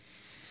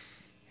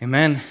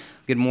Amen.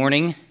 Good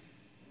morning.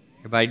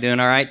 Everybody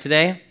doing all right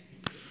today?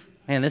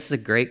 Man, this is a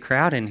great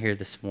crowd in here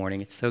this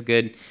morning. It's so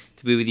good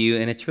to be with you,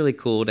 and it's really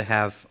cool to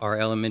have our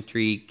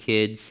elementary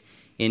kids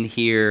in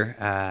here.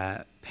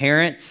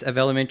 Parents of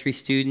elementary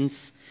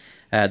students,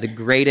 the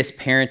greatest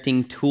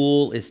parenting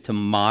tool is to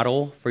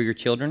model for your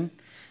children,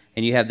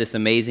 and you have this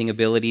amazing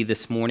ability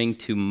this morning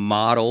to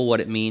model what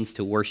it means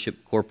to worship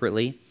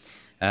corporately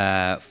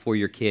for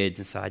your kids,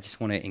 and so I just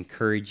want to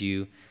encourage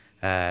you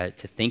to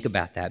think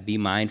about that, be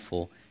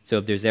mindful. So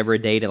if there's ever a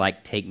day to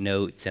take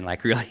notes and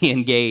really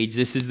engage,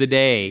 this is the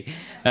day.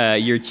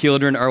 Your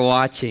children are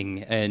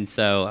watching, and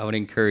so I would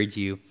encourage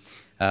you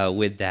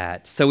with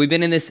that. So we've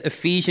been in this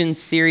Ephesians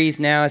series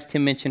now, as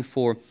Tim mentioned,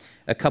 for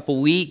a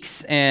couple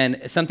weeks, and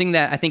something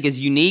that I think is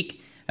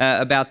unique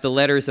about the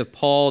letters of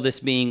Paul, this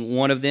being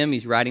one of them.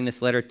 He's writing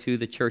this letter to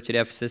the church at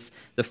Ephesus.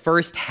 The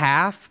first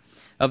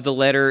half of the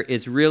letter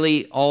is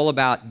really all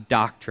about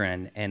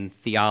doctrine and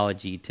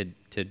theology.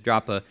 To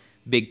drop a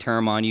big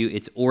term on you,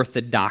 it's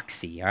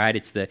orthodoxy, all right?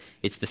 It's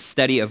the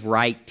study of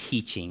right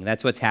teaching.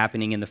 That's what's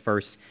happening in the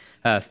first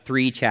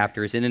 3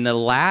 chapters. And then the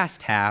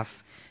last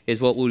half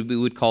is what we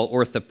would call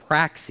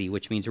orthopraxy,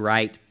 which means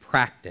right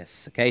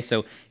practice, okay?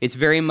 So it's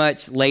very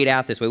much laid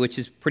out this way, which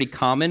is pretty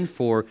common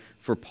for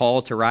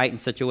Paul to write in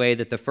such a way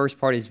that the first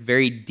part is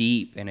very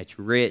deep and it's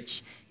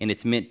rich and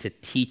it's meant to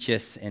teach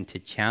us and to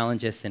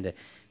challenge us and to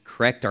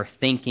correct our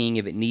thinking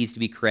if it needs to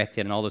be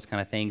corrected and all those kind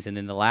of things. And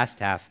then the last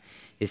half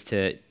is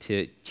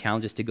to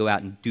challenge us to go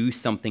out and do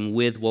something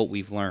with what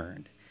we've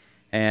learned.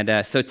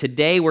 And so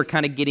today we're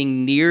kind of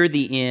getting near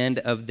the end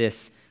of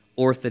this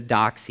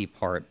orthodoxy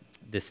part,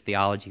 this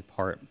theology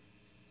part.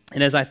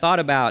 And as I thought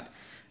about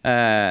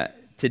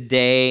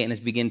today and as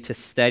I began to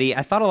study,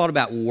 I thought a lot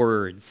about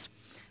words.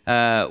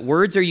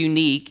 Words are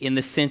unique in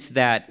the sense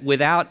that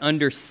without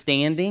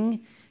understanding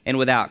and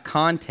without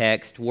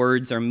context,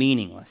 words are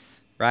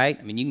meaningless, right?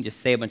 I mean, you can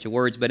just say a bunch of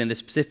words, but in the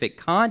specific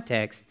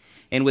context,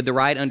 and with the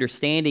right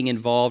understanding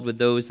involved with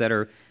those that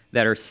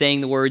are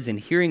saying the words and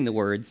hearing the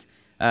words,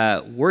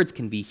 words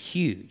can be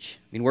huge.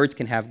 I mean, words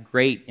can have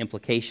great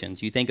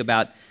implications. You think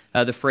about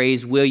the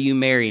phrase, "Will you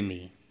marry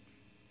me?"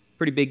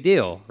 Pretty big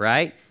deal,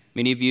 right?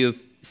 Many of you have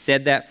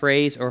said that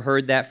phrase or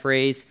heard that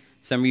phrase.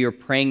 Some of you are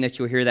praying that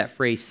you'll hear that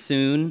phrase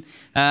soon.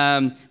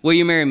 Will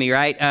you marry me,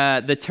 right?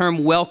 The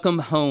term "welcome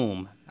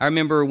home." I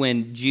remember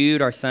when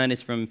Jude, our son,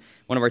 is from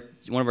one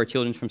of our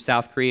children's from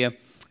South Korea.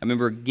 I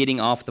remember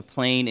getting off the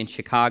plane in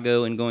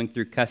Chicago and going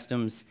through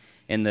customs,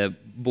 and the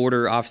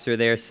border officer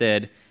there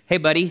said, "Hey,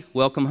 buddy,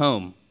 welcome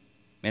home."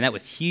 Man, that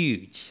was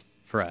huge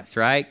for us,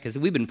 right? Because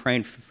we've been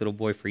praying for this little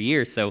boy for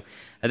years, so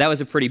that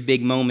was a pretty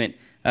big moment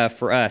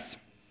for us.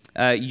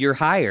 You're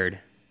hired.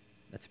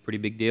 That's a pretty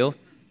big deal.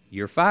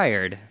 You're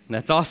fired.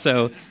 That's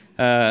also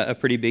a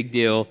pretty big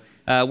deal.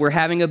 We're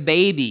having a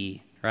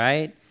baby,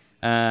 right?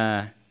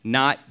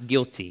 Not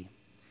guilty.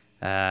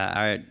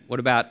 What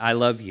about "I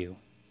love you"?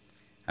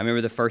 I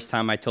remember the first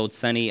time I told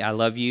Sunny, "I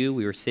love you."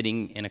 We were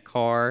sitting in a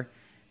car,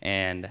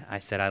 and I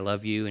said, "I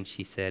love you," and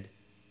she said,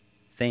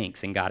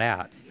 "Thanks," and got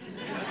out.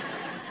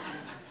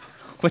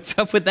 What's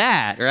up with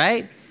that,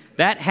 right?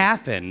 That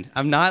happened.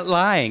 I'm not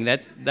lying.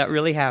 That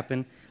really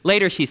happened.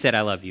 Later, she said,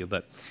 "I love you,"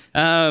 but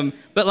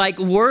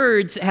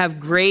words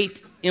have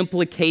great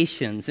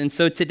implications, and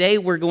so today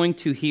we're going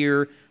to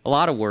hear a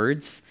lot of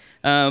words,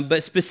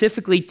 but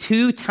specifically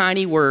 2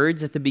 tiny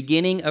words at the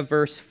beginning of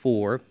verse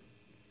 4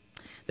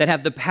 that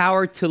have the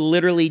power to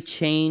literally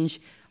change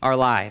our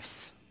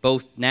lives,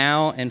 both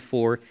now and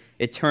for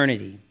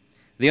eternity.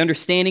 The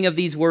understanding of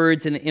these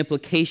words and the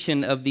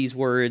implication of these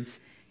words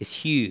is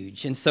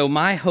huge. And so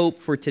my hope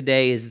for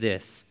today is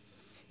this.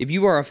 If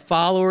you are a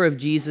follower of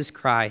Jesus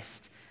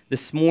Christ,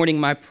 this morning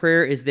my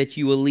prayer is that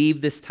you will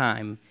leave this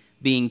time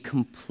being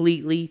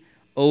completely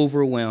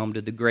overwhelmed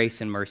with the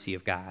grace and mercy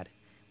of God.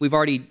 We've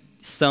already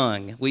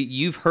sung.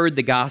 You've heard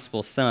the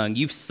gospel sung.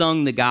 You've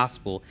sung the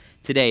gospel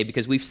today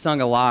because we've sung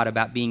a lot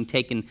about being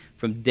taken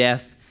from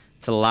death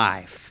to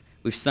life.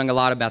 We've sung a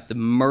lot about the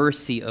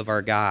mercy of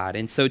our God.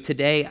 And so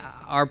today,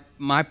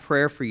 my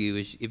prayer for you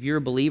is, if you're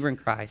a believer in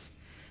Christ,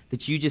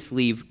 that you just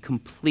leave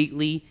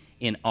completely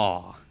in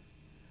awe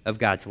of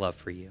God's love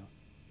for you.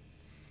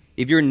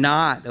 If you're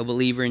not a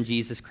believer in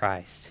Jesus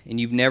Christ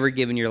and you've never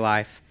given your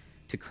life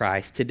to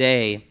Christ,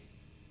 today,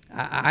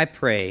 I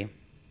pray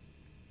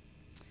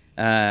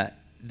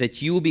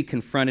that you will be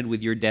confronted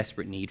with your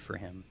desperate need for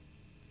Him.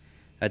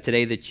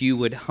 Today, that you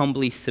would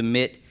humbly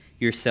submit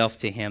yourself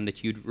to Him,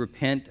 that you'd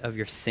repent of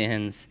your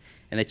sins,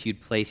 and that you'd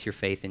place your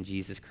faith in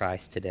Jesus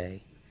Christ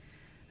today.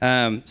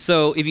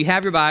 So if you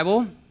have your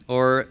Bible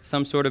or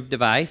some sort of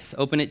device,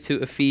 open it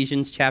to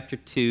Ephesians chapter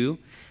 2.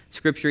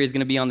 Scripture is going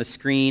to be on the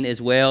screen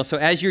as well. So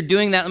as you're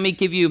doing that, let me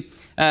give you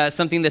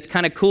something that's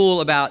kind of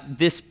cool about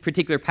this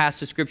particular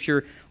passage of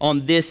Scripture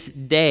on this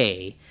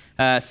day.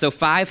 So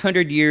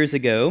 500 years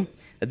ago,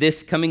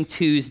 this coming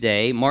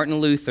Tuesday, Martin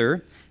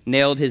Luther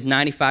nailed his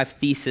 95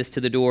 Thesis to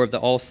the door of the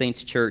All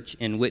Saints Church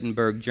in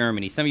Wittenberg,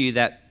 Germany. Some of you,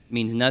 that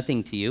means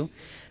nothing to you.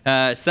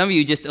 some of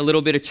you, just a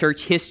little bit of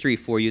church history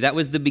for you. That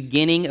was the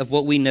beginning of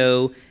what we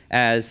know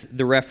as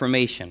the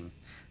Reformation.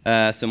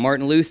 So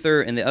Martin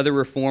Luther and the other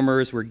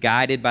reformers were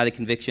guided by the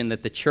conviction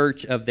that the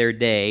church of their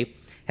day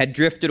had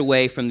drifted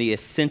away from the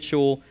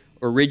essential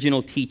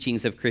original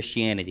teachings of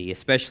Christianity,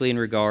 especially in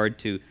regard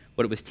to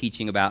what it was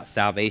teaching about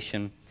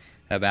salvation,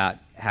 about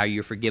how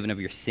you're forgiven of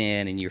your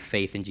sin and your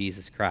faith in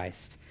Jesus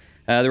Christ.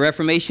 The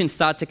Reformation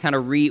sought to kind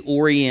of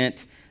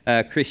reorient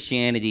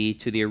Christianity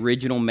to the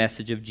original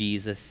message of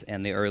Jesus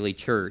and the early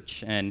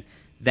church. And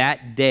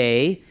that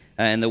day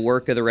and the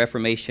work of the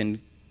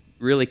Reformation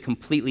really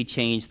completely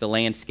changed the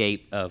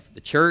landscape of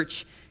the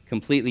church,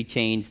 completely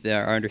changed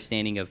our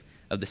understanding of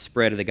the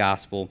spread of the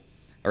gospel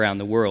around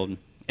the world.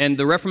 And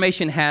the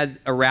Reformation had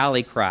a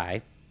rally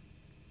cry.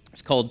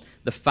 It's called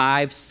the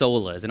Five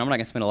Solas. And I'm not going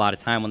to spend a lot of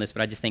time on this,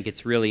 but I just think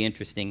it's really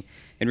interesting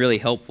and really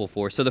helpful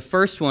for us. So the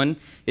first one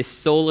is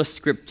sola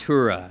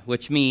scriptura,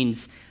 which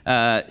means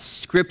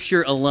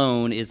Scripture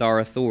alone is our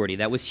authority.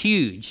 That was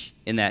huge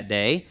in that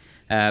day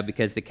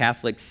because the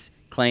Catholics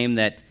claimed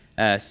that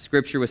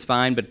Scripture was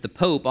fine, but the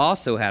Pope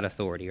also had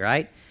authority,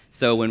 right?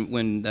 So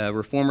when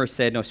Reformers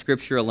said, no,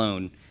 Scripture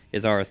alone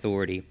is our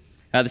authority.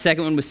 The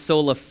second one was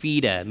sola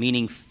fide,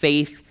 meaning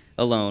faith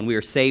alone. We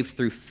are saved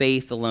through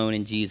faith alone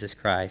in Jesus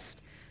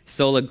Christ.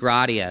 Sola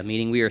gratia,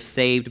 meaning we are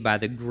saved by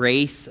the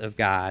grace of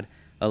God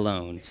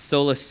alone.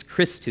 Solus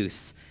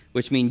Christus,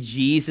 which means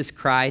Jesus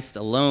Christ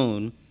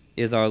alone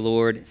is our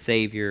Lord,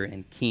 Savior,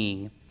 and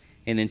King.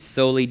 And then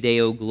soli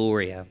Deo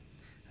gloria.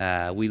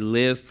 We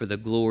live for the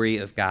glory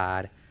of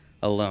God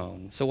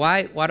alone. So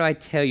why do I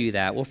tell you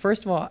that? Well,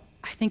 first of all,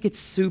 I think it's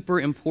super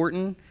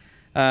important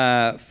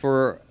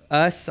for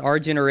us, our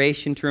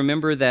generation, to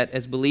remember that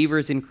as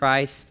believers in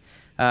Christ,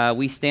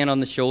 we stand on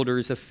the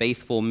shoulders of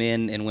faithful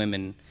men and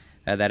women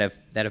that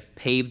have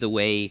paved the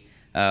way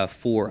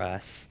for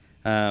us.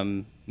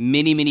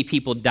 Many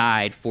people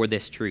died for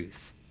this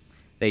truth.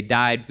 They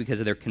died because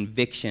of their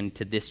conviction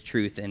to this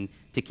truth and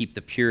to keep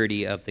the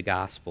purity of the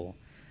gospel.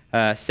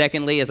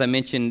 Secondly, as I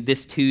mentioned,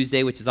 this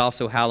Tuesday, which is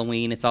also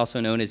Halloween, it's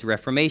also known as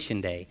Reformation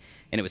Day.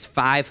 And it was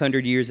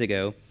 500 years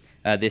ago,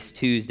 this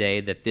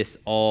Tuesday, that this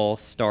all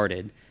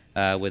started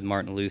with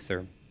Martin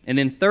Luther. And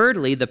then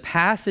thirdly, the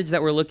passage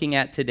that we're looking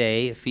at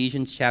today,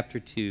 Ephesians chapter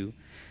 2,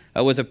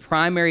 was a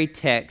primary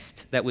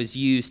text that was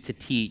used to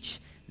teach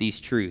these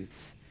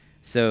truths.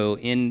 So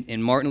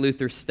in Martin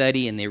Luther's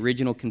study and the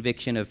original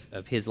conviction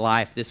of his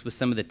life, this was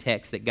some of the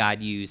text that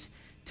God used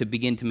to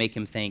begin to make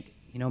him think,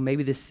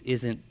 maybe this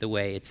isn't the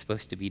way it's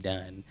supposed to be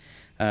done.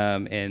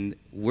 And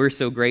we're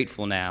so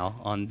grateful now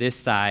on this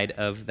side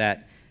of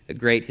that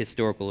great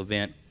historical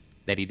event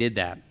that he did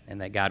that and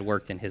that God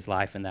worked in his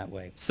life in that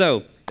way.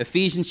 So,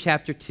 Ephesians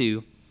chapter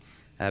 2,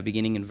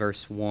 beginning in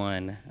verse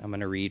 1, I'm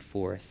going to read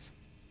for us.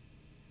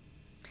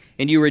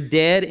 And you were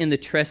dead in the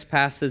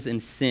trespasses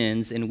and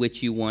sins in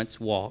which you once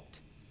walked,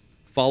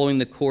 following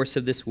the course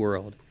of this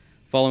world,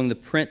 following the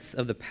prince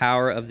of the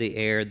power of the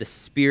air, the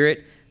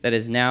spirit that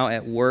is now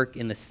at work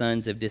in the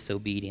sons of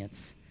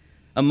disobedience,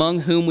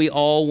 among whom we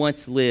all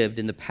once lived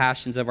in the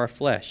passions of our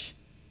flesh,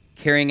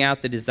 carrying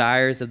out the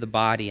desires of the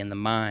body and the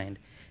mind,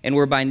 and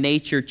were by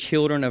nature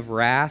children of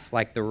wrath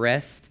like the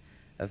rest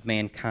of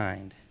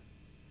mankind.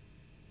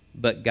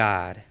 But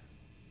God,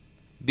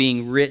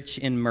 being rich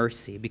in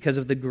mercy, because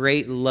of the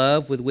great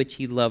love with which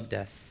he loved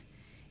us,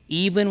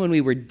 even when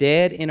we were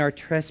dead in our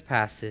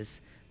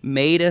trespasses,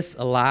 made us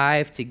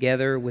alive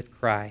together with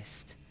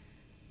Christ.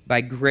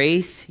 By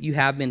grace you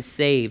have been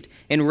saved,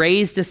 and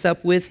raised us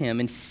up with him,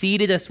 and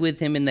seated us with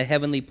him in the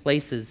heavenly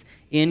places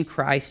in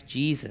Christ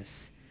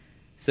Jesus,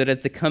 so that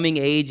at the coming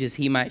ages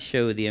he might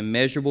show the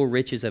immeasurable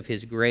riches of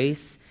his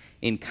grace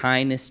in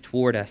kindness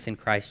toward us in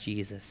Christ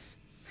Jesus.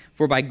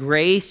 For by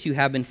grace you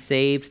have been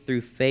saved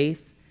through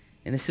faith,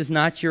 and this is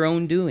not your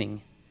own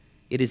doing.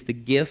 It is the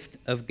gift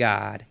of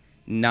God,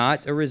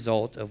 not a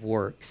result of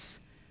works,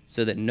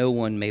 so that no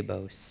one may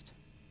boast.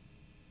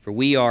 For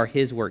we are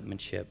his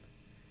workmanship,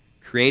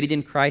 created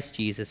in Christ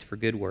Jesus for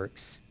good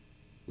works,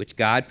 which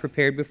God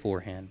prepared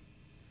beforehand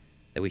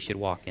that we should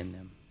walk in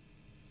them.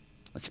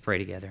 Let's pray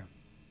together.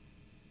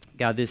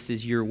 God, this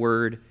is your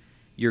word,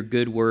 your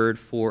good word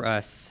for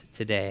us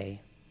today.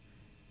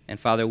 And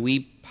Father, we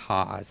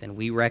pause and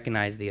we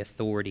recognize the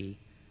authority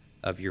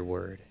of your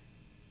word.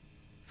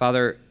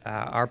 Father,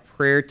 our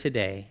prayer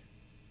today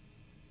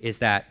is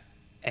that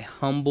a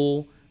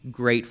humble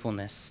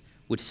gratefulness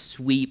would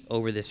sweep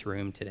over this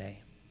room today.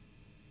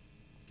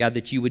 God,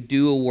 that you would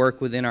do a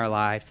work within our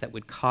lives that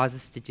would cause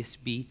us to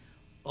just be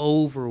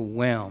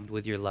overwhelmed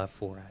with your love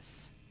for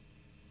us.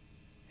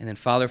 And then,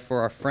 Father,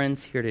 for our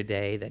friends here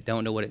today that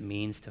don't know what it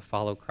means to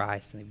follow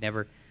Christ and they've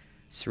never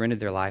surrendered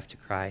their life to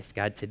Christ,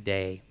 God,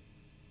 today,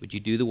 would you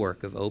do the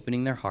work of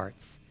opening their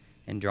hearts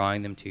and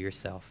drawing them to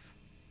yourself?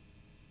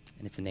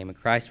 And it's in the name of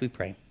Christ we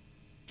pray.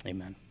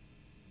 Amen.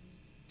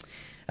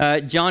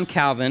 John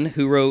Calvin,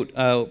 who wrote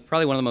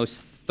probably one of the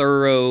most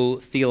thorough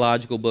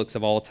theological books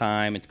of all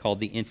time, it's called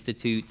The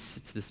Institutes.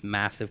 It's this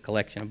massive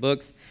collection of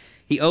books.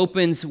 He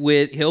opens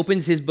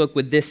his book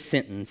with this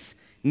sentence.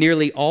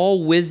 Nearly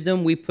all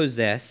wisdom we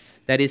possess,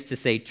 that is to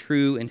say,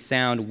 true and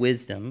sound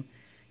wisdom,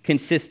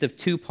 consists of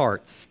two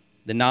parts,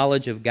 the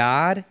knowledge of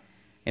God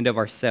and of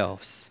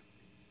ourselves.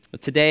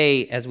 But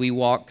today, as we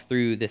walk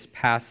through this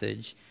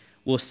passage,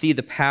 we'll see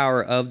the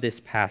power of this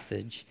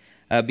passage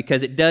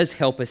because it does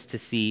help us to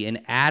see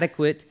an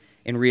adequate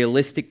and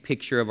realistic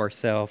picture of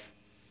ourselves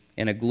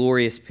and a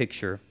glorious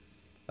picture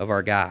of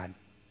our God.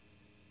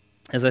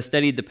 As I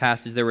studied the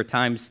passage, there were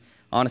times,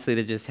 honestly,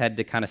 that just had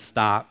to kind of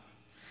stop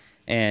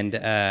and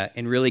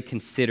really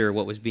consider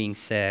what was being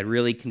said,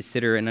 really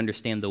consider and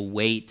understand the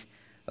weight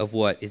of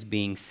what is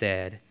being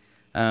said.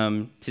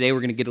 Today we're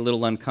going to get a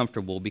little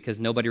uncomfortable because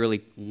nobody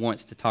really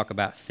wants to talk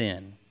about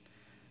sin.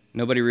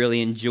 Nobody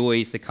really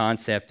enjoys the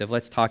concept of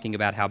let's talking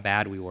about how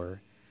bad we were.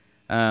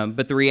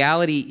 But the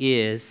reality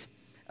is,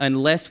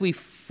 unless we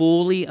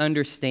fully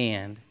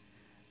understand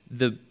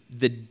the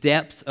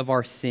depths of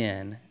our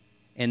sin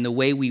and the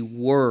way we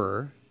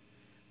were,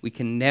 we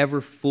can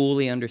never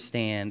fully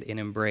understand and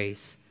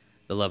embrace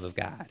the love of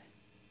God.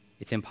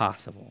 It's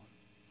impossible.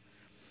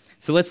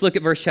 So let's look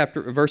at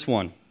verse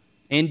 1.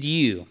 And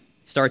you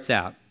starts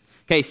out.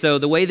 Okay, so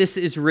the way this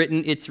is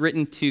written, it's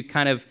written to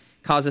kind of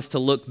cause us to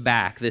look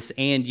back. This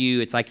and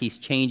you, it's like he's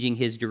changing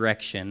his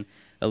direction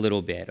a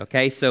little bit.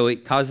 Okay, so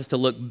it causes us to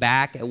look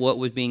back at what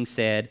was being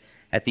said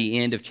at the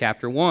end of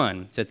chapter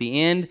 1. So at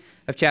the end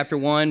of chapter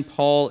 1,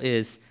 Paul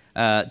is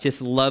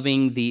just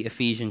loving the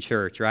Ephesian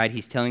church, right?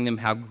 He's telling them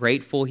how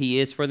grateful he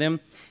is for them.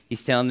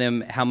 He's telling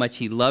them how much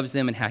he loves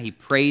them and how he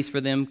prays for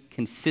them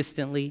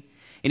consistently.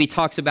 And he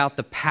talks about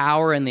the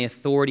power and the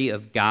authority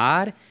of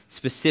God,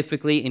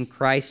 specifically in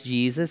Christ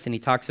Jesus. And he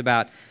talks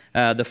about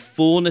the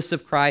fullness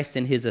of Christ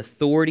and his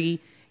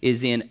authority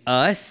is in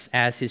us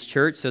as his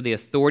church. So the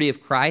authority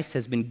of Christ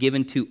has been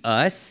given to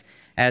us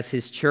as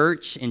his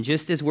church. And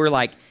just as we're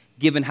like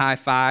giving high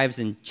fives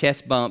and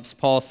chest bumps,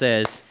 Paul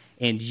says,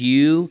 and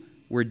you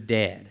were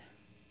dead.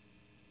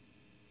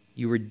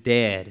 You were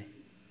dead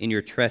in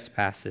your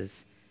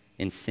trespasses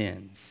and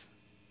sins.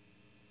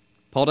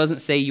 Paul doesn't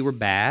say you were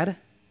bad.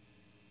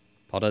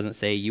 Paul doesn't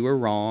say you were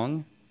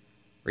wrong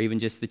or even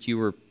just that you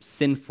were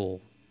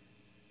sinful.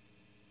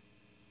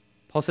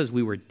 Paul says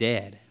we were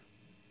dead.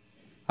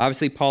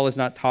 Obviously, Paul is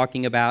not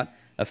talking about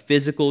a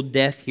physical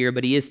death here,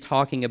 but he is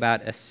talking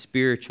about a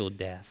spiritual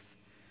death.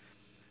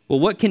 Well,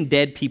 what can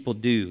dead people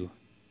do?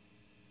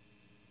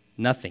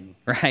 Nothing,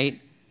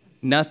 right?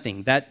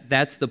 Nothing.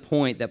 That's the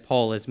point that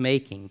Paul is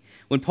making.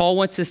 What Paul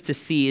wants us to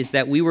see is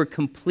that we were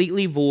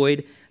completely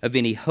void of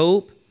any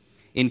hope,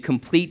 in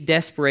complete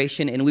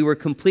desperation, and we were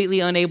completely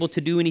unable to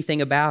do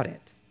anything about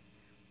it.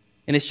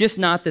 And it's just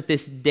not that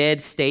this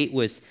dead state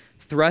was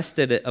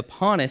thrusted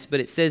upon us, but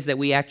it says that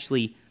we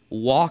actually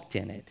walked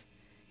in it.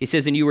 He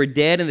says, and you were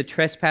dead in the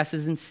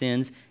trespasses and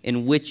sins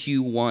in which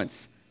you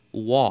once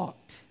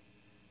walked.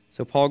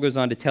 So Paul goes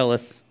on to tell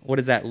us, what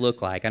does that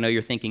look like? I know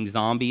you're thinking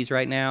zombies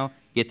right now.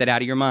 Get that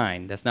out of your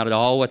mind. That's not at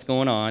all what's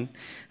going on.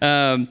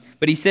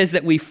 But he says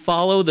that we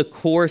follow the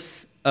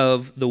course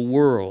of the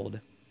world.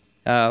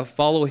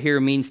 Follow here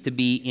means to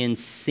be in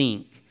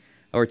sync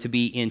or to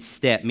be in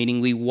step,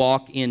 meaning we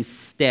walk in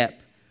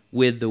step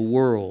with the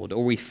world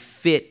or we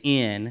fit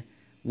in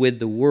with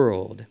the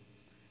world.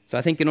 So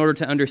I think in order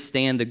to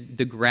understand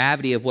the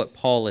gravity of what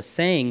Paul is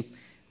saying,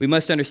 we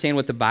must understand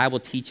what the Bible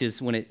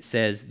teaches when it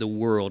says the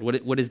world.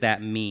 What does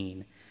that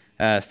mean?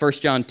 1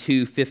 John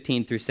 2,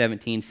 15 through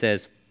 17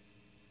 says,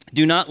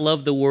 do not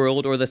love the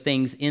world or the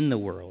things in the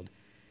world.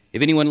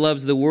 If anyone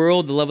loves the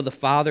world, the love of the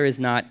Father is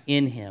not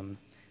in him.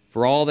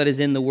 For all that is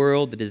in the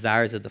world, the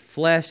desires of the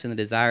flesh and the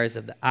desires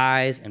of the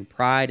eyes and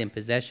pride and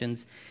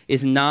possessions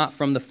is not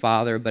from the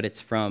Father, but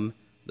it's from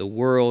the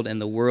world,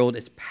 and the world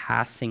is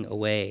passing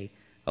away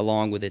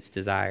along with its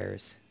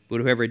desires.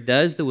 But whoever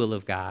does the will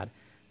of God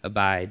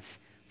abides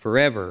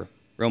forever.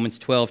 Romans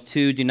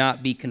 12:2, do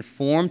not be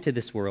conformed to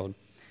this world,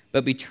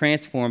 but be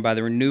transformed by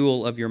the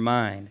renewal of your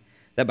mind,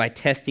 that by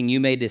testing you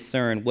may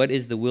discern what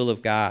is the will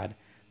of God,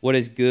 what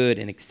is good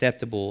and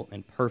acceptable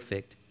and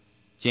perfect.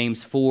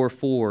 James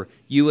 4:4,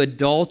 you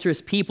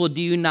adulterous people,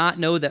 do you not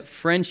know that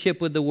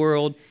friendship with the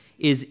world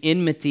is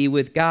enmity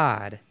with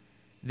God?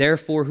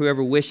 Therefore,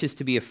 whoever wishes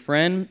to be a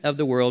friend of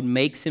the world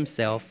makes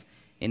himself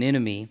an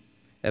enemy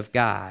of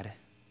God.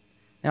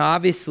 Now,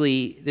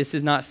 obviously, this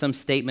is not some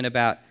statement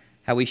about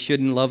how we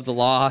shouldn't love the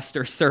lost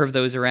or serve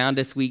those around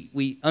us.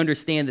 We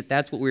understand that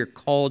that's what we're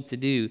called to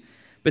do.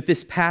 But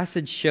this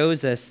passage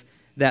shows us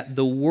that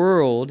the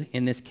world,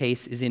 in this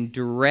case, is in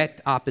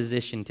direct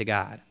opposition to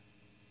God.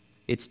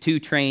 It's two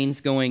trains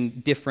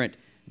going different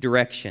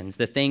directions.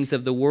 The things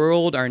of the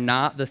world are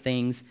not the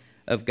things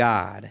of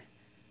God.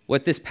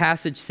 What this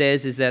passage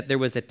says is that there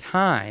was a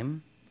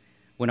time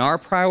when our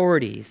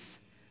priorities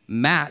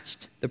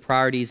matched the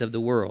priorities of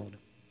the world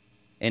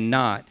and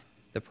not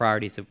the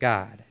priorities of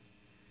God.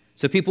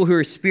 So people who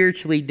are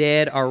spiritually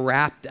dead are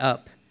wrapped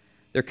up.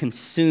 They're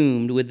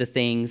consumed with the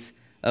things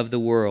of the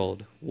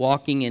world,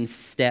 walking in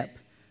step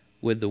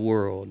with the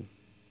world.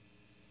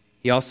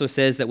 He also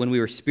says that when we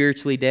were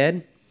spiritually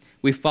dead,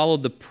 we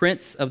followed the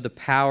prince of the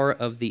power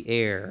of the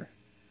air.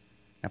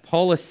 Now,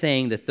 Paul is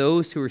saying that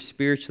those who are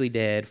spiritually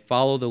dead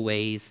follow the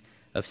ways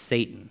of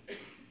Satan.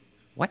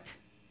 What?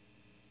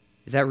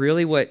 Is that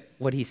really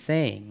what he's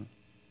saying?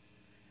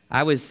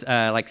 I was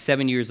like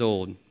 7 years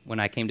old when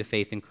I came to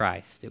faith in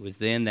Christ. It was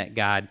then that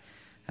God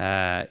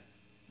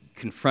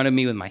confronted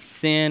me with my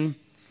sin.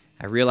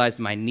 I realized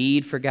my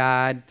need for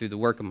God through the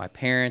work of my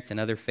parents and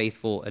other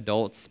faithful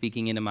adults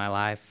speaking into my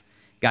life.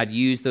 God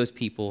used those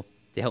people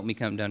to help me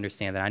come to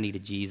understand that I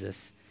needed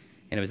Jesus.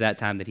 And it was that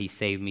time that he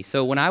saved me.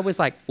 So when I was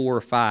like 4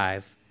 or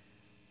 5,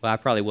 well, I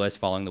probably was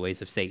following the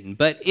ways of Satan.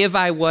 But if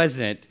I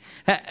wasn't,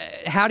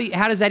 how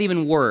does that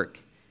even work,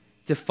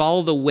 to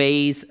follow the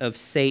ways of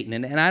Satan?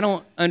 And I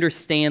don't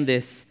understand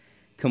this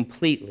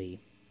completely.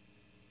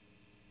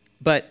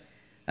 But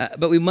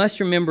we must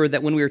remember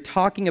that when we are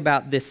talking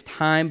about this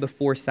time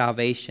before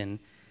salvation,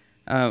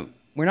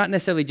 we're not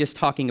necessarily just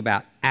talking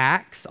about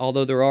acts,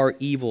 although there are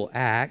evil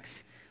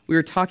acts. We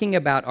are talking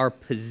about our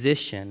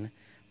position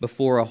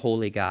before a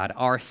holy God,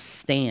 our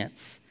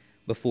stance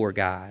before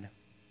God.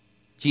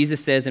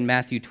 Jesus says in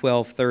Matthew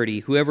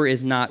 12:30, "Whoever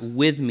is not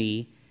with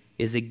me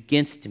is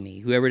against me.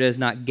 Whoever does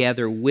not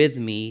gather with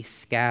me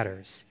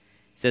scatters."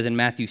 He says in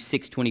Matthew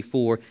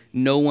 6:24,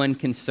 "No one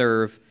can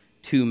serve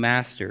two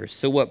masters."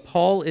 So what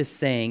Paul is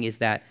saying is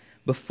that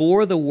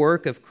before the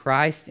work of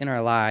Christ in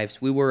our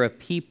lives, we were a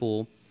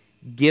people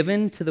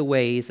given to the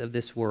ways of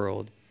this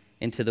world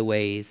and to the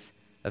ways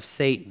of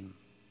Satan.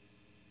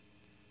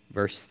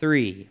 Verse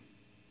 3,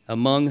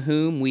 "Among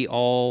whom we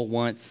all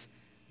once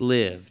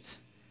lived."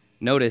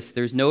 Notice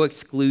there's no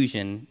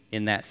exclusion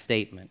in that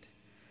statement.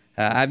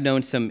 I've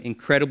known some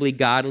incredibly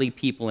godly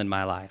people in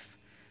my life,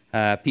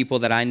 people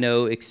that I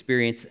know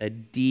experience a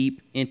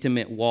deep,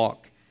 intimate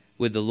walk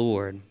with the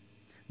Lord.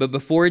 But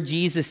before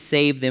Jesus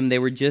saved them, they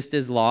were just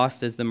as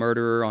lost as the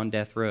murderer on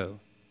death row.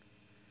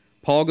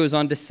 Paul goes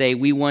on to say,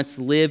 "We once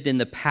lived in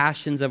the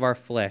passions of our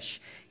flesh,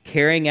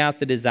 carrying out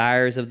the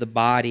desires of the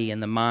body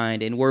and the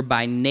mind, and were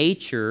by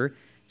nature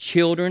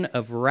children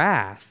of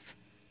wrath,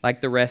 like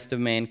the rest of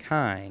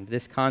mankind."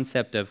 This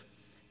concept of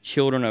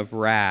children of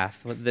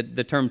wrath,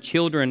 the term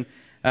children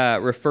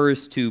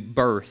refers to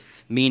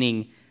birth,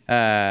 meaning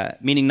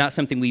not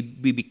something we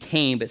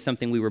became, but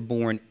something we were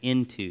born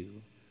into.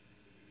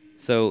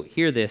 So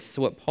hear this.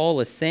 So what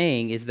Paul is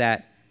saying is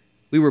that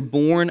we were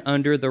born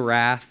under the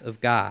wrath of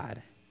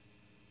God.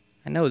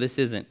 I know this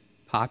isn't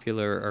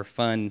popular or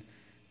fun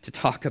to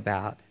talk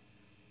about,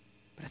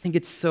 but I think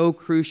it's so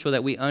crucial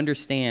that we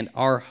understand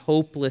our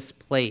hopeless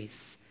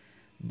place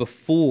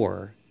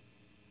before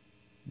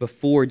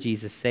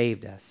Jesus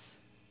saved us.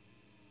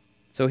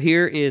 So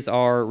here is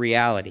our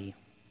reality.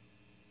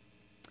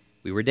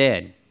 We were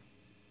dead.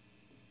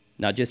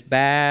 Not just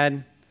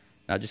bad,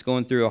 not just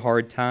going through a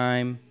hard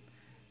time,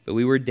 but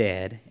we were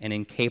dead and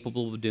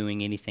incapable of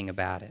doing anything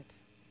about it.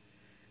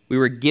 We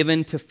were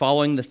given to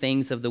following the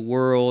things of the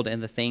world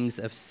and the things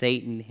of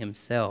Satan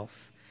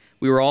himself.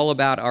 We were all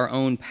about our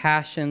own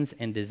passions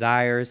and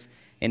desires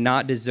and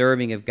not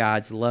deserving of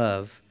God's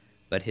love,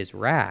 but his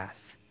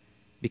wrath,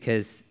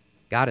 because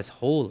God is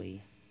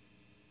holy,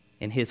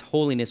 and his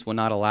holiness will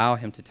not allow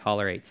him to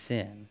tolerate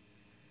sin.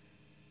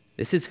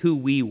 This is who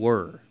we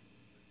were.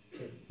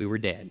 We were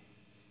dead.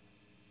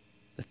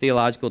 The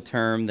theological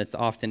term that's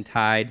often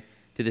tied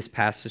to this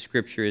passage of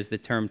Scripture is the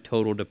term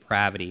total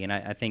depravity, and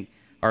I think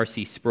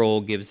R.C.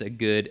 Sproul gives a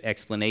good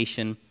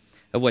explanation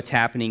of what's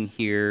happening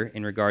here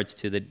in regards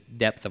to the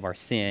depth of our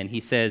sin.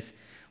 He says,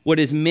 "What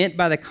is meant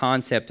by the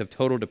concept of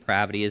total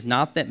depravity is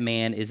not that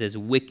man is as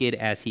wicked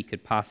as he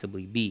could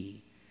possibly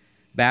be.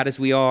 Bad as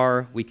we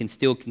are, we can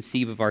still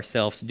conceive of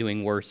ourselves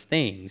doing worse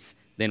things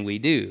than we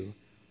do.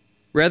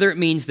 Rather, it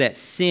means that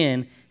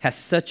sin has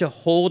such a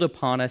hold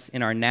upon us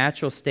in our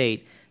natural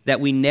state that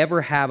we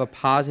never have a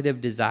positive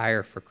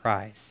desire for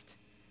Christ."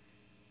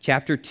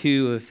 Chapter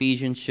 2 of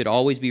Ephesians should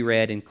always be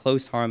read in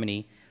close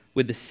harmony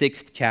with the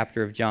 6th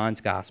chapter of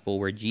John's Gospel,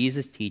 where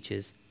Jesus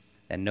teaches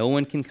that no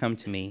one can come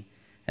to me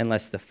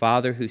unless the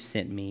Father who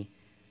sent me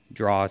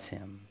draws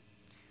him.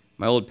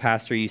 My old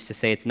pastor used to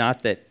say it's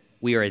not that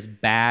we are as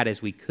bad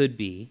as we could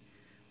be,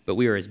 but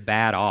we are as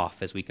bad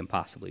off as we can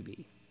possibly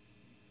be.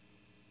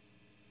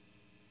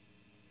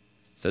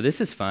 So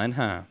this is fun,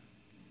 huh?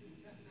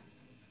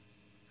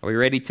 Are we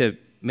ready to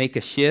make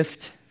a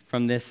shift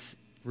from this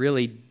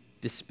really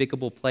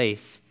despicable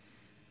place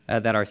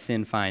that our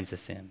sin finds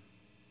us in?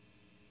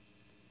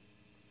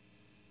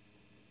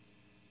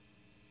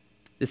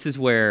 This is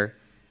where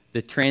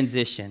the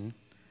transition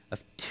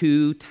of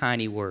two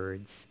tiny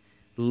words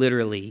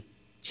literally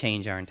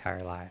change our entire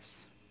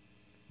lives.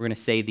 We're going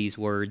to say these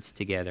words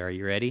together. Are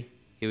you ready?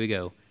 Here we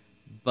go.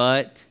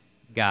 But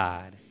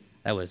God.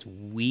 That was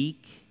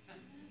weak.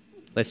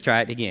 Let's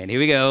try it again. Here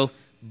we go.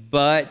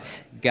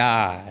 But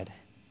God.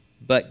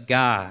 But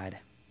God.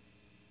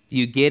 Do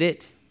you get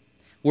it?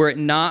 Were it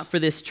not for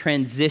this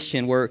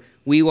transition where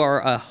we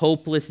are a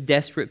hopeless,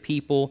 desperate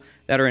people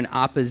that are in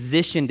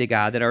opposition to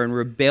God, that are in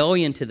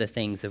rebellion to the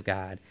things of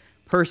God.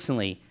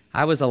 Personally,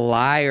 I was a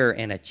liar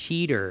and a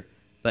cheater,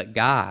 but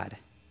God.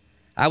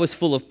 I was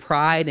full of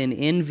pride and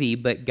envy,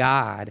 but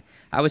God.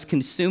 I was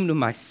consumed with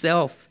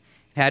myself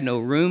had no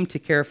room to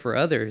care for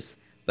others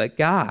but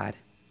God.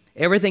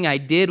 Everything I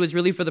did was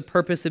really for the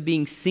purpose of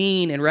being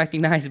seen and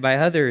recognized by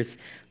others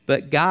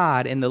but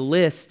God, and the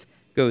list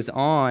goes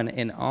on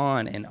and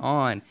on and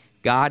on.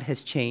 God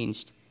has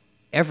changed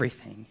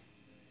everything.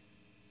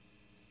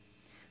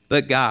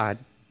 But God,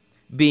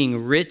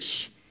 being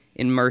rich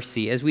in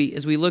mercy. As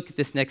we look at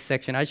this next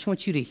section, I just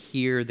want you to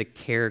hear the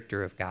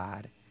character of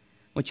God.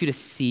 I want you to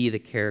see the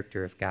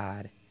character of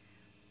God.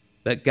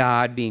 But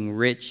God being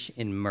rich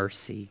in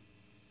mercy.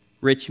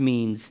 Rich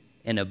means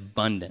an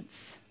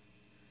abundance.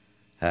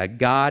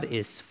 God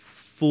is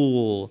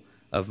full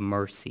of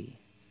mercy.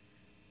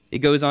 It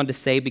goes on to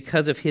say,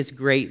 because of his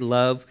great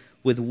love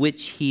with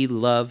which he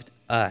loved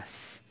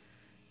us.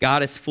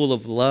 God is full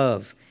of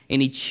love,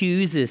 and he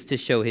chooses to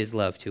show his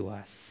love to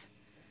us.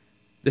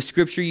 The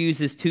scripture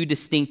uses two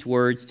distinct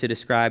words to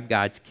describe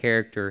God's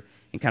character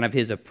and kind of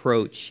his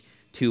approach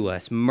to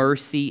us,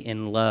 mercy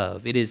and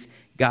love. It is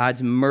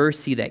God's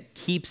mercy that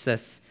keeps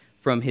us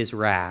from his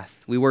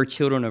wrath. We were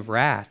children of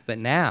wrath, but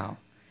now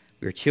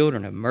we are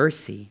children of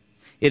mercy.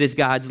 It is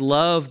God's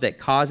love that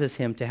causes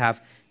him to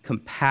have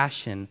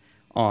compassion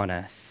on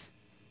us.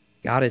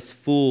 God is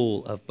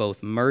full of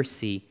both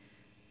mercy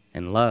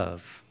and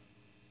love.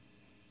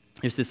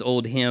 There's this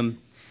old hymn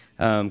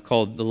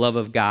called The Love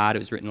of God. It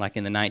was written like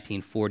in the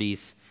 1940s.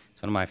 It's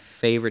one of my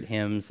favorite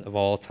hymns of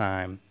all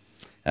time.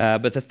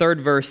 But the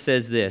third verse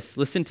says this.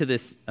 Listen to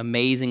this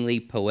amazingly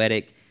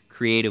poetic,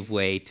 creative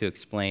way to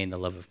explain the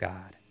love of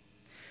God.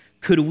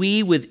 Could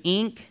we with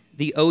ink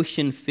the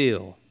ocean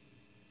fill,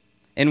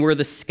 and were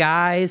the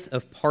skies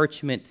of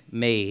parchment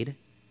made,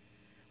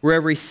 were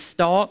every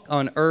stalk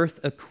on earth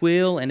a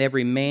quill, and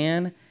every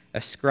man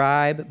a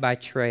scribe by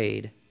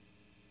trade,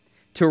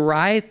 to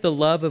write the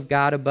love of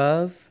God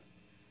above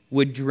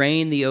would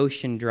drain the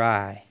ocean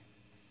dry,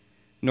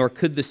 nor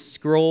could the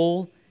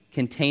scroll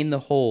contain the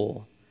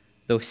whole,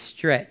 though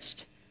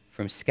stretched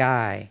from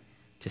sky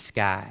to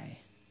sky.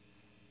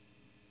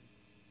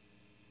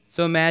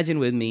 So imagine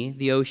with me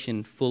the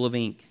ocean full of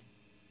ink.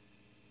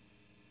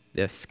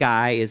 The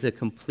sky is a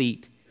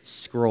complete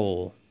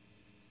scroll.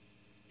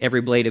 Every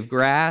blade of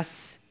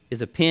grass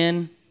is a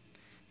pen,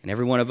 and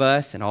every one of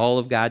us and all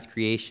of God's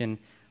creation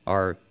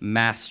are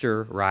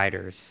master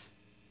writers.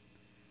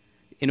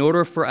 In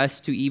order for us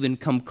to even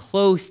come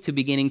close to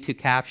beginning to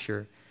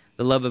capture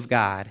the love of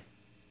God,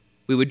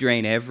 we would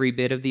drain every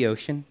bit of the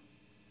ocean.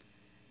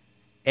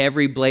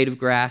 Every blade of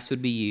grass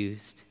would be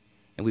used,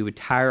 and we would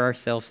tire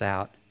ourselves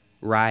out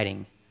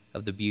writing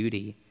of the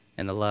beauty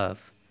and the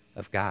love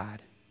of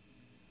God.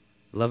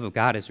 The love of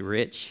God is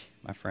rich,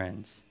 my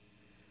friends.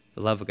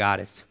 The love of God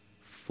is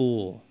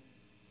full,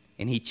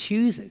 and he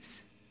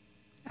chooses,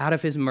 out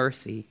of his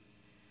mercy,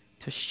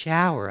 to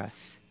shower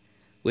us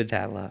with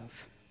that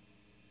love.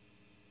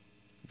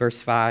 Verse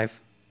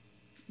 5,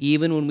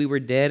 even when we were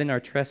dead in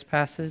our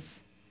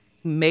trespasses,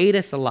 he made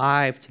us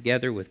alive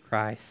together with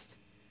Christ.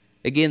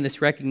 Again,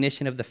 this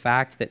recognition of the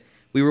fact that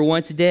we were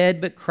once dead,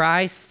 but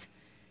Christ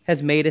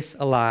has made us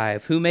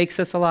alive. Who makes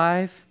us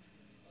alive?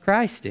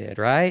 Christ did,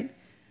 right?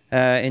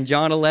 In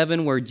John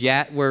 11,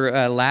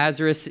 where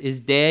Lazarus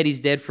is dead, he's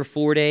dead for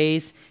 4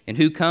 days. And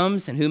who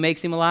comes and who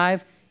makes him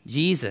alive?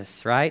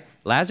 Jesus, right?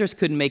 Lazarus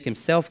couldn't make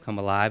himself come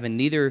alive, and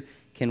neither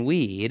can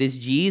we. It is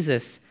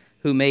Jesus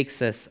who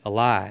makes us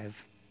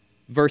alive.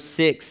 Verse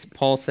 6,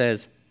 Paul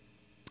says,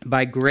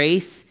 by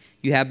grace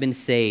you have been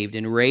saved,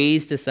 and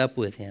raised us up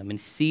with him, and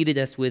seated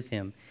us with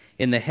him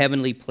in the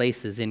heavenly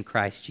places in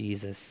Christ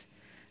Jesus.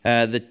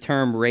 The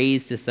term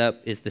raised us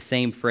up is the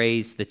same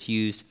phrase that's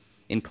used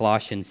in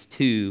Colossians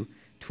 2,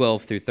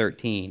 12 through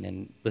 13.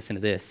 And listen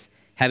to this.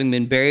 Having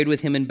been buried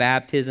with him in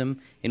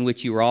baptism, in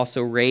which you were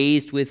also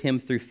raised with him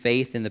through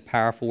faith in the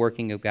powerful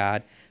working of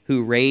God,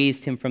 who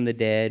raised him from the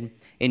dead.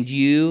 And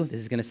you, this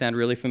is going to sound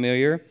really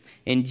familiar,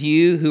 and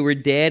you who were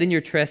dead in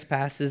your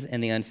trespasses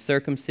and the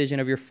uncircumcision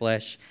of your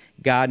flesh,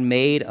 God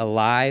made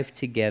alive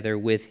together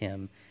with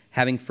him,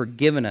 having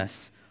forgiven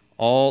us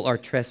all our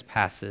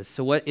trespasses.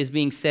 So what is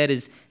being said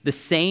is the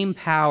same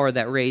power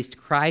that raised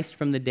Christ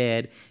from the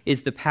dead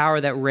is the power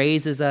that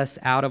raises us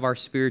out of our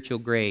spiritual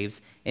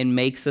graves and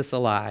makes us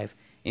alive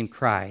in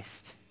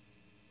Christ.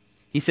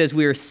 He says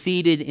we are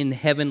seated in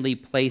heavenly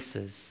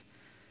places.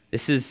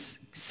 This is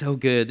so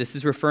good. This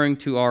is referring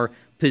to our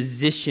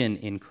position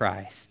in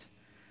Christ.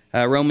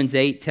 Romans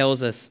 8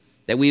 tells us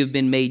that we have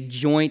been made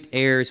joint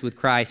heirs with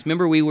Christ.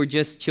 Remember, we were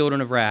just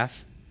children of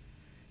wrath.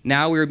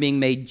 Now we are being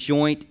made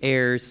joint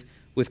heirs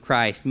with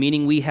Christ,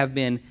 meaning we have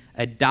been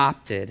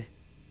adopted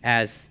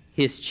as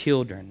his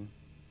children.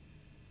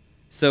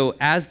 So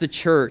as the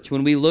church,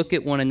 when we look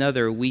at one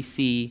another, we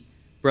see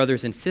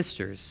brothers and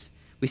sisters.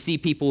 We see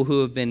people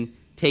who have been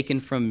taken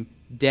from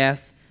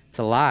death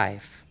to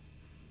life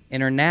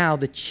and are now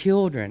the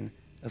children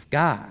of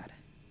God.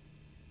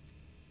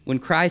 When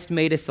Christ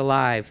made us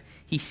alive,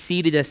 he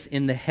seated us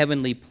in the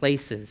heavenly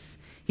places.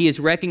 He is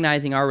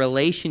recognizing our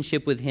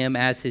relationship with him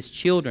as his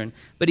children,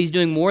 but he's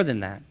doing more than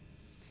that.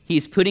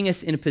 He's putting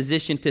us in a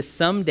position to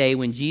someday,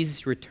 when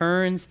Jesus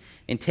returns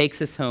and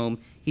takes us home,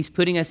 he's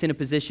putting us in a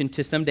position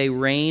to someday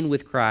reign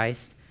with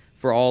Christ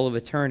for all of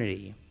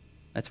eternity.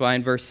 That's why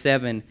in verse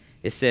 7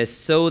 it says,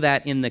 so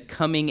that in the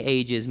coming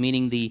ages,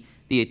 meaning the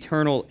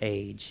eternal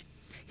age,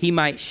 he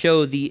might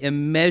show the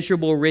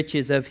immeasurable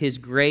riches of his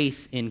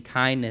grace in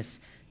kindness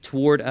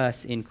toward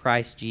us in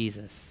Christ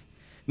Jesus.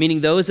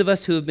 Meaning those of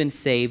us who have been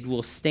saved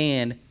will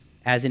stand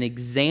as an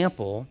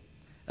example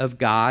of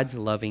God's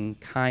loving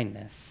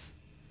kindness.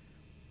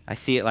 I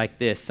see it like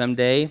this.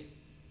 Someday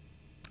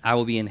I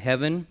will be in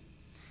heaven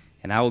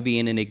and I will be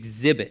in an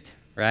exhibit,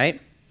 right?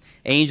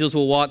 Angels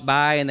will walk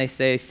by and they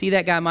say, see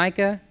that guy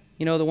Micah?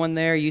 You know, the one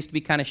there, he used to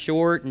be kind of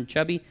short and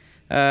chubby,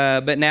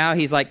 but now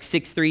he's like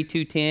 6'3",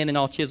 210 and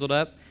all chiseled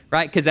up,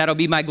 right? Because that'll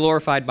be my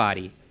glorified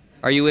body.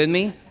 Are you with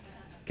me?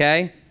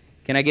 Okay?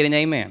 Can I get an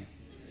amen?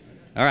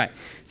 All right.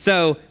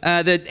 So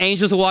the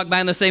angels will walk by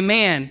and they'll say,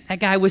 man, that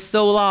guy was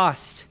so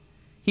lost.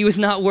 He was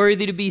not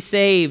worthy to be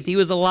saved. He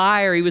was a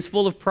liar. He was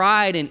full of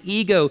pride and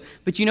ego.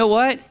 But you know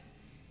what?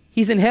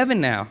 He's in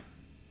heaven now.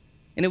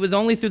 And it was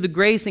only through the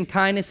grace and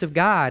kindness of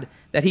God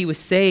that he was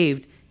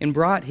saved and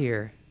brought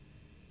here.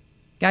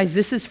 Guys,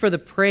 this is for the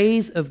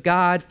praise of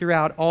God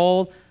throughout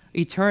all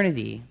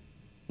eternity.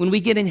 When we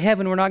get in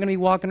heaven, we're not going to be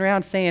walking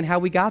around saying how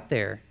we got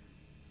there.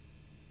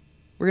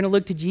 We're going to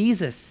look to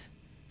Jesus.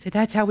 Say,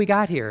 that's how we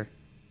got here.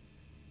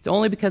 It's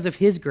only because of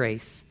his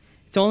grace.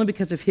 It's only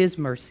because of his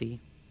mercy.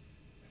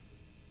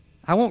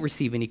 I won't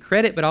receive any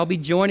credit, but I'll be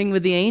joining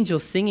with the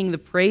angels singing the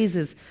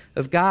praises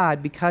of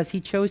God because he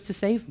chose to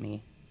save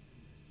me.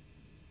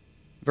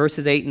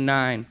 Verses 8 and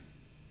 9.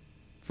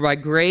 For by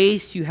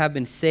grace you have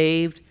been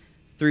saved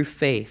through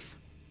faith.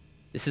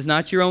 This is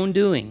not your own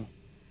doing.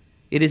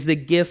 It is the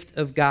gift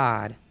of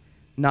God,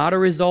 not a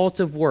result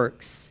of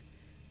works,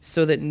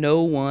 so that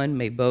no one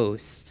may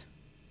boast.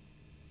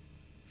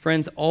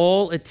 Friends,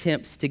 all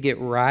attempts to get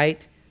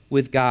right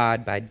with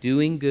God by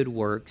doing good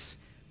works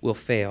will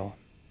fail.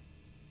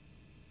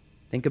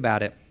 Think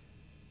about it.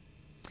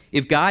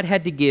 If God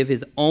had to give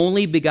his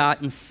only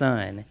begotten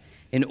Son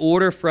in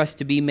order for us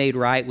to be made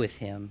right with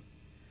him,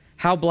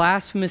 how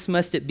blasphemous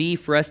must it be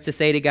for us to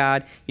say to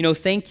God, you know,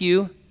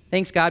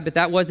 thanks God, but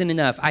that wasn't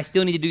enough. I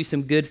still need to do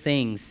some good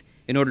things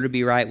in order to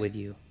be right with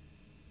you.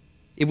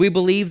 If we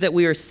believe that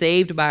we are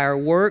saved by our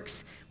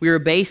works, we are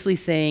basically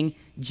saying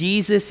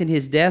Jesus and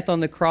his death on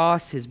the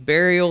cross, his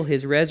burial,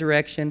 his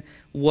resurrection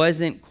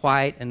wasn't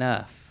quite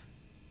enough.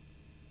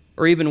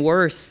 Or even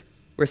worse,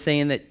 we're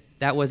saying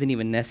that wasn't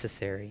even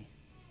necessary.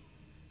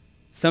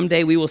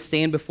 Someday we will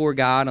stand before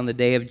God on the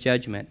day of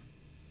judgment,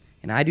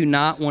 and I do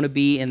not want to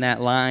be in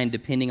that line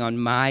depending on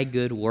my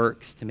good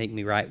works to make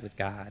me right with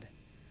God.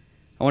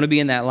 I want to be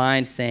in that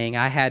line saying,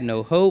 I had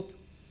no hope.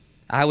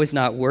 I was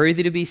not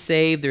worthy to be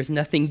saved. There's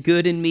nothing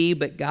good in me,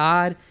 but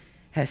God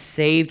has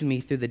saved me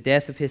through the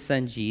death of his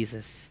Son,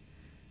 Jesus.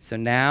 So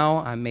now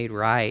I'm made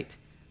right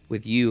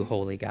with you,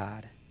 holy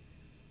God.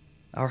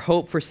 Our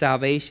hope for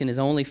salvation is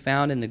only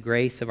found in the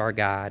grace of our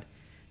God,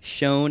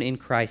 shown in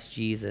Christ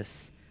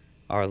Jesus,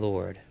 our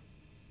Lord.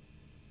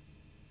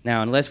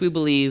 Now, unless we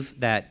believe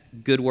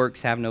that good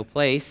works have no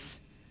place,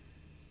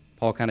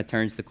 Paul kind of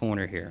turns the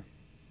corner here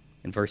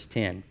in verse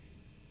 10.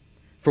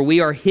 For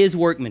we are his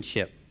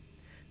workmanship,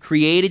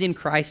 created in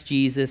Christ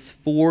Jesus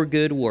for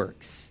good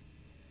works,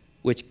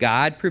 which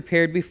God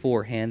prepared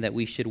beforehand that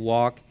we should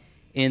walk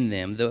in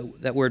them.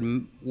 That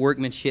word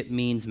workmanship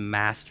means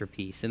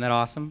masterpiece. Isn't that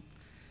awesome?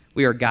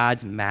 We are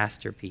God's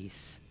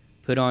masterpiece,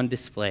 put on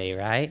display,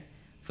 right?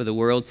 For the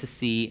world to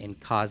see and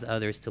cause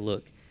others to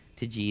look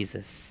to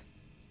Jesus.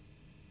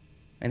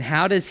 And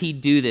how does he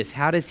do this?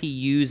 How does he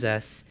use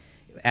us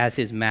as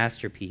his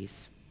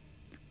masterpiece?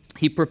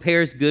 He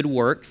prepares good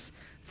works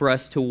for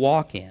us to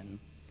walk in.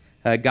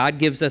 God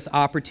gives us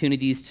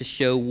opportunities to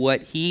show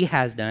what he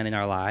has done in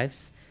our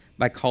lives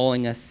by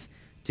calling us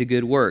to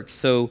good works.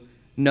 So,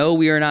 no,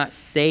 we are not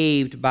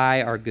saved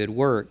by our good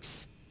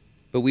works,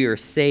 but we are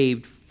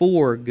saved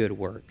for good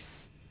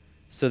works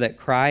so that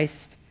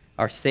Christ,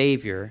 our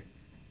Savior,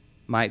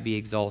 might be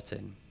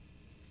exalted.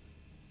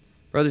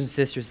 Brothers and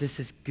sisters, this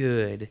is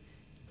good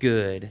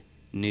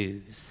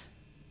news.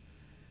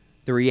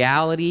 The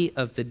reality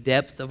of the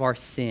depth of our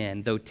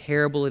sin, though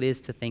terrible it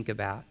is to think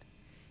about,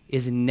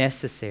 is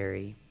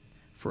necessary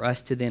for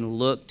us to then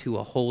look to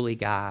a holy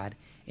God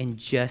and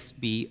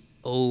just be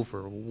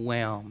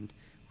overwhelmed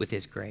with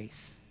his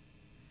grace.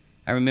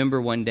 I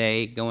remember one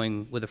day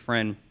going with a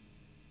friend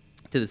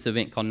to this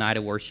event called Night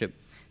of Worship.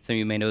 Some of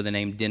you may know the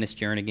name Dennis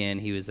Jernigan.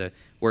 He was a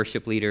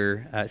worship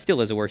leader,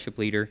 still is a worship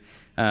leader,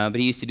 but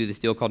he used to do this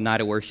deal called Night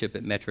of Worship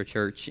at Metro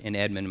Church in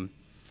Edmond.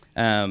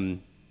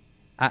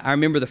 I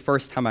remember the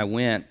first time I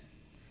went,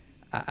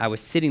 I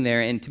was sitting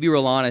there, and to be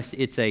real honest,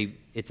 it's a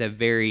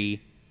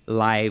very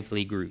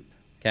lively group,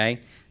 okay?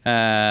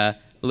 A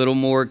little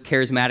more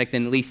charismatic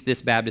than at least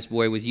this Baptist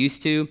boy was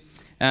used to.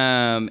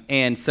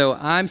 And so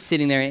I'm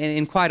sitting there,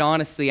 and quite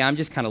honestly, I'm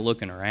just kind of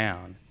looking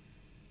around,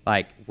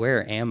 like,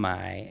 where am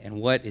I,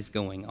 and what is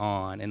going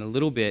on? And a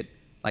little bit,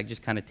 like,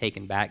 just kind of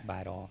taken back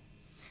by it all.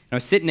 And I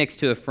was sitting next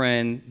to a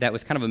friend that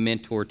was kind of a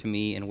mentor to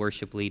me in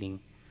worship leading,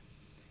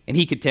 and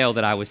he could tell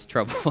that I was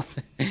troubled.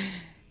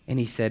 And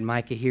he said,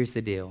 Micah, here's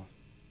the deal.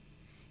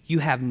 you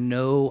have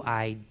no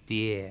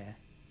idea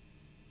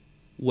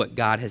what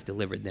God has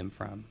delivered them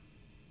from.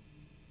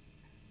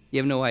 You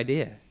have no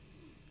idea.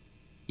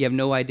 You have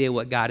no idea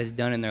what God has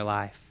done in their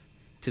life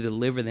to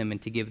deliver them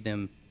and to give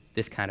them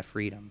this kind of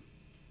freedom.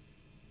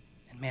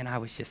 And man, I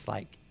was just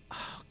like,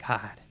 oh,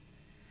 God.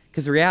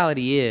 Because the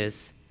reality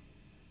is,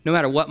 no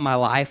matter what my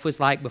life was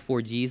like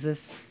before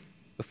Jesus,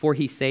 before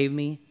he saved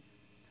me,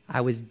 I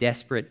was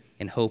desperate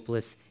and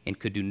hopeless and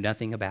could do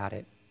nothing about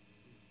it,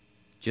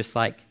 just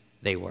like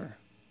they were.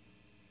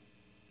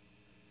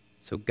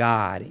 So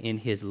God, in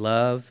his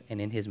love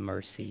and in his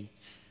mercy,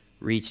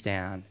 reached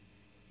down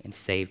and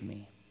saved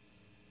me.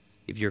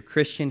 If you're a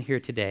Christian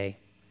here today,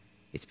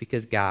 it's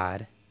because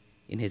God,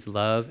 in his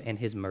love and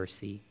his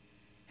mercy,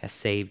 has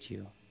saved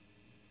you.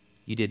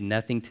 You did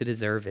nothing to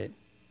deserve it,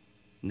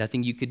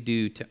 nothing you could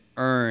do to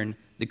earn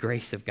the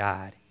grace of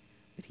God,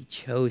 but he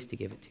chose to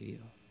give it to you.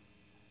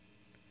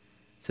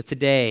 So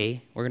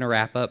today, we're going to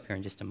wrap up here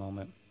in just a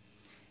moment.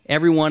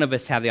 Every one of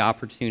us have the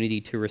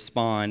opportunity to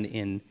respond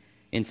in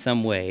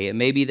some way. It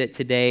may be that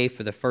today,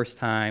 for the first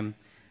time,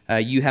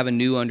 you have a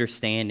new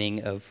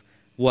understanding of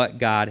what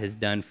God has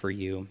done for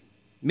you.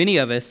 Many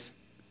of us,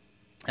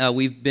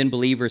 we've been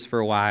believers for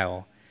a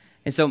while.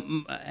 And so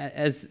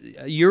as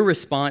your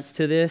response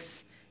to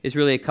this is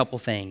really a couple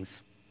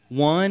things.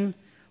 One,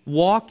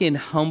 walk in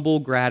humble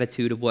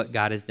gratitude of what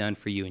God has done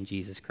for you in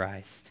Jesus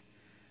Christ.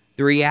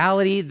 The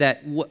reality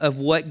of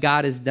what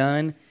God has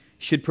done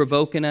should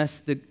provoke in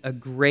us a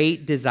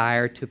great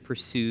desire to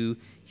pursue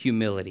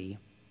humility.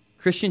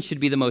 Christians should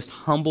be the most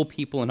humble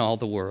people in all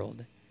the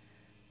world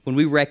when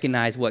we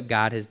recognize what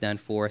God has done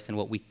for us and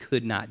what we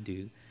could not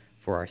do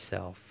for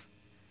ourselves.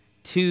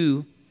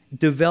 Two,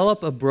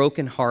 develop a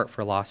broken heart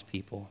for lost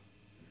people.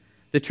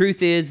 The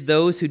truth is,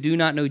 those who do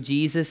not know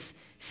Jesus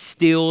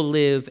still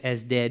live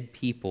as dead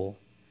people,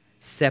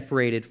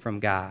 separated from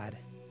God.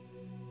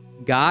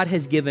 God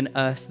has given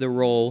us the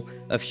role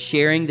of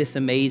sharing this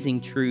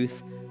amazing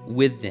truth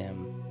with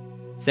them.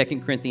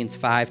 2 Corinthians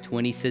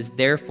 5:20 says,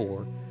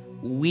 therefore,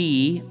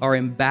 we are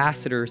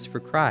ambassadors for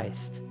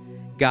Christ.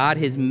 God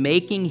is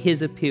making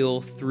his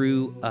appeal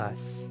through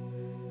us.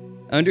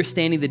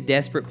 Understanding the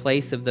desperate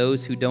place of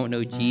those who don't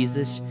know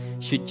Jesus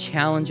should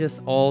challenge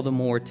us all the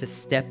more to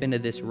step into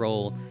this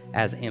role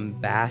as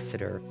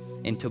ambassador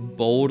and to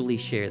boldly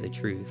share the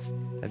truth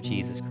of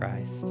Jesus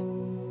Christ.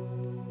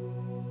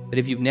 But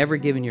if you've never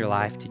given your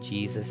life to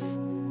Jesus,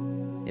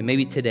 and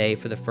maybe today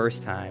for the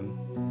first time,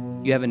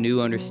 you have a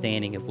new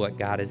understanding of what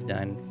God has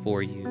done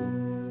for you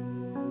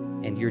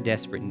and your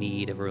desperate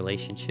need of a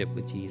relationship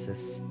with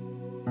Jesus.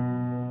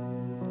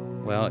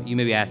 Well, you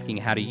may be asking,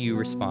 how do you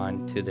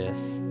respond to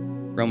this?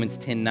 Romans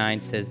 10:9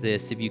 says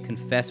this, if you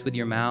confess with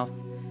your mouth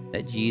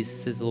that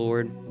Jesus is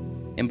Lord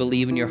and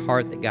believe in your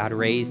heart that God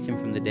raised him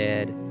from the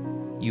dead,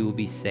 you will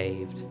be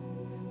saved.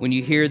 When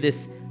you hear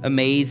this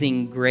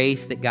amazing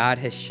grace that God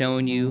has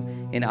shown you,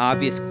 an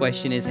obvious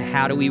question is,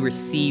 how do we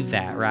receive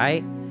that,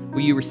 right? Well,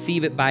 you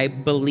receive it by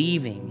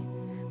believing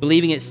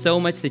it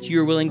so much that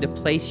you are willing to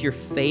place your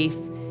faith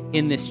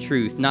in this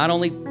truth. Not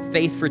only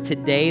faith for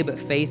today, but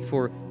faith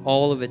for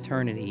all of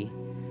eternity.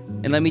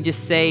 And let me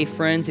just say,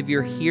 friends, if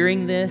you're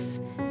hearing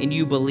this and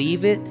you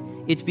believe it,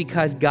 it's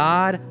because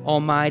God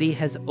Almighty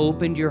has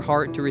opened your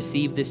heart to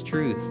receive this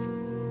truth.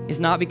 It's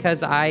not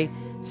because I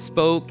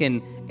spoke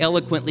and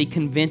eloquently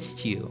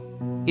convinced you.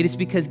 It is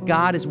because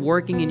God is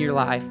working in your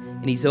life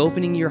and he's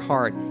opening your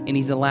heart and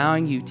he's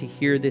allowing you to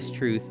hear this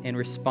truth and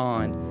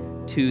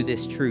respond to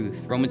this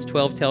truth. Romans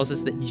 12 tells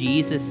us that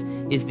Jesus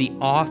is the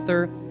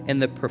author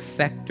and the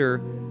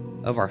perfecter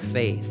of our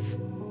faith.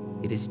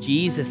 It is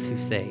Jesus who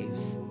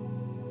saves.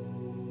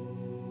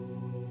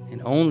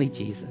 And only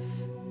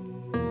Jesus.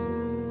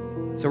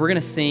 So we're going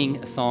to sing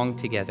a song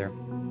together.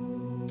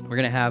 We're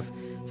going to have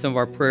some of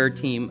our prayer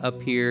team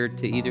up here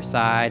to either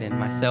side, and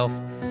myself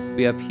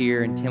be up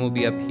here, and Tim will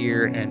be up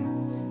here.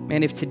 And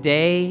man, if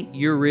today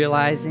you're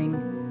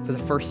realizing for the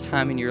first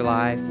time in your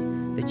life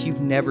that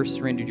you've never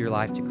surrendered your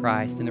life to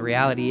Christ, and the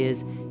reality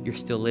is you're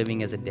still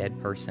living as a dead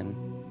person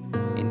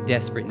in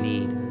desperate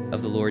need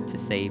of the Lord to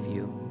save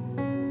you.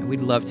 And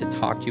we'd love to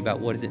talk to you about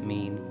what does it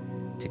mean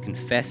to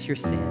confess your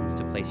sins,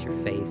 to place your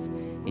faith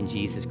in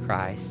Jesus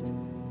Christ,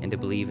 and to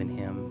believe in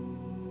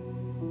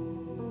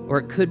him. Or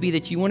it could be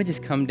that you want to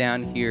just come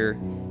down here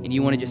and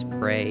you want to just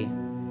pray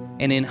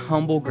and in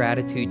humble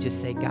gratitude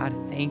just say, God,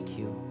 thank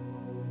you.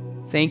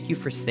 Thank you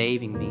for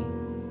saving me.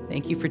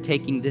 Thank you for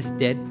taking this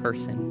dead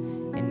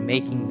person and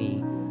making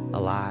me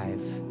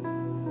alive.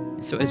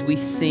 And so as we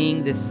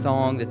sing this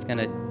song that's going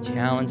to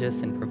challenge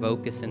us and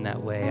provoke us in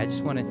that way, I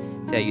just want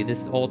to tell you,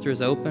 this altar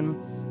is open.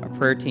 Our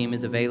prayer team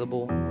is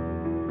available.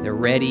 They're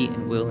ready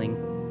and willing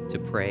to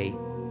pray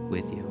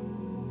with you.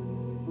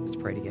 Let's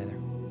pray together.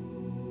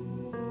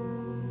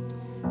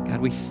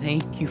 God, we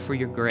thank you for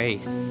your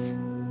grace.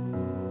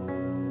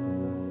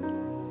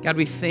 God,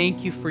 we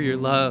thank you for your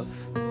love.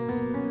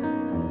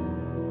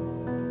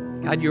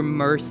 God, your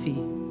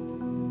mercy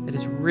that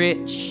is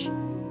rich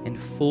and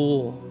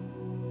full.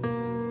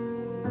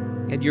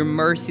 God, your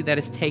mercy that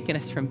has taken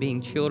us from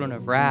being children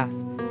of wrath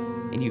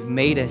and you've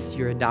made us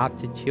your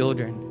adopted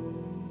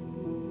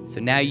children. So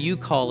now you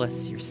call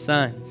us your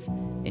sons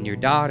and your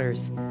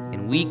daughters,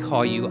 and we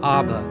call you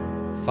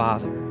Abba,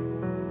 Father.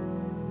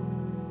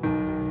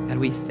 God,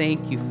 we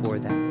thank you for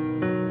that.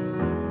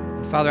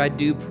 And Father, I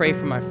do pray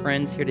for my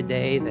friends here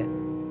today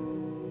that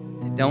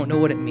don't know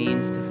what it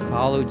means to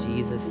follow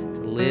Jesus,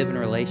 to live in a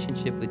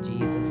relationship with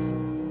Jesus.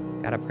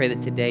 God, I pray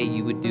that today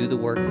you would do the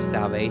work of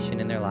salvation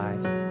in their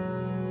lives.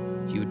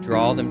 That you would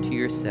draw them to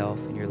yourself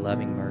in your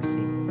loving mercy.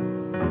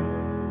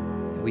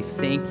 God, we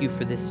thank you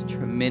for this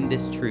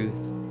tremendous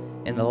truth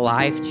and the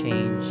life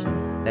change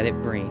that it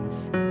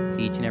brings to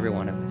each and every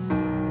one of us.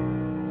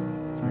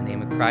 It's in the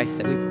name of Christ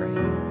that we pray.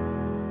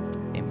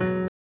 Amen.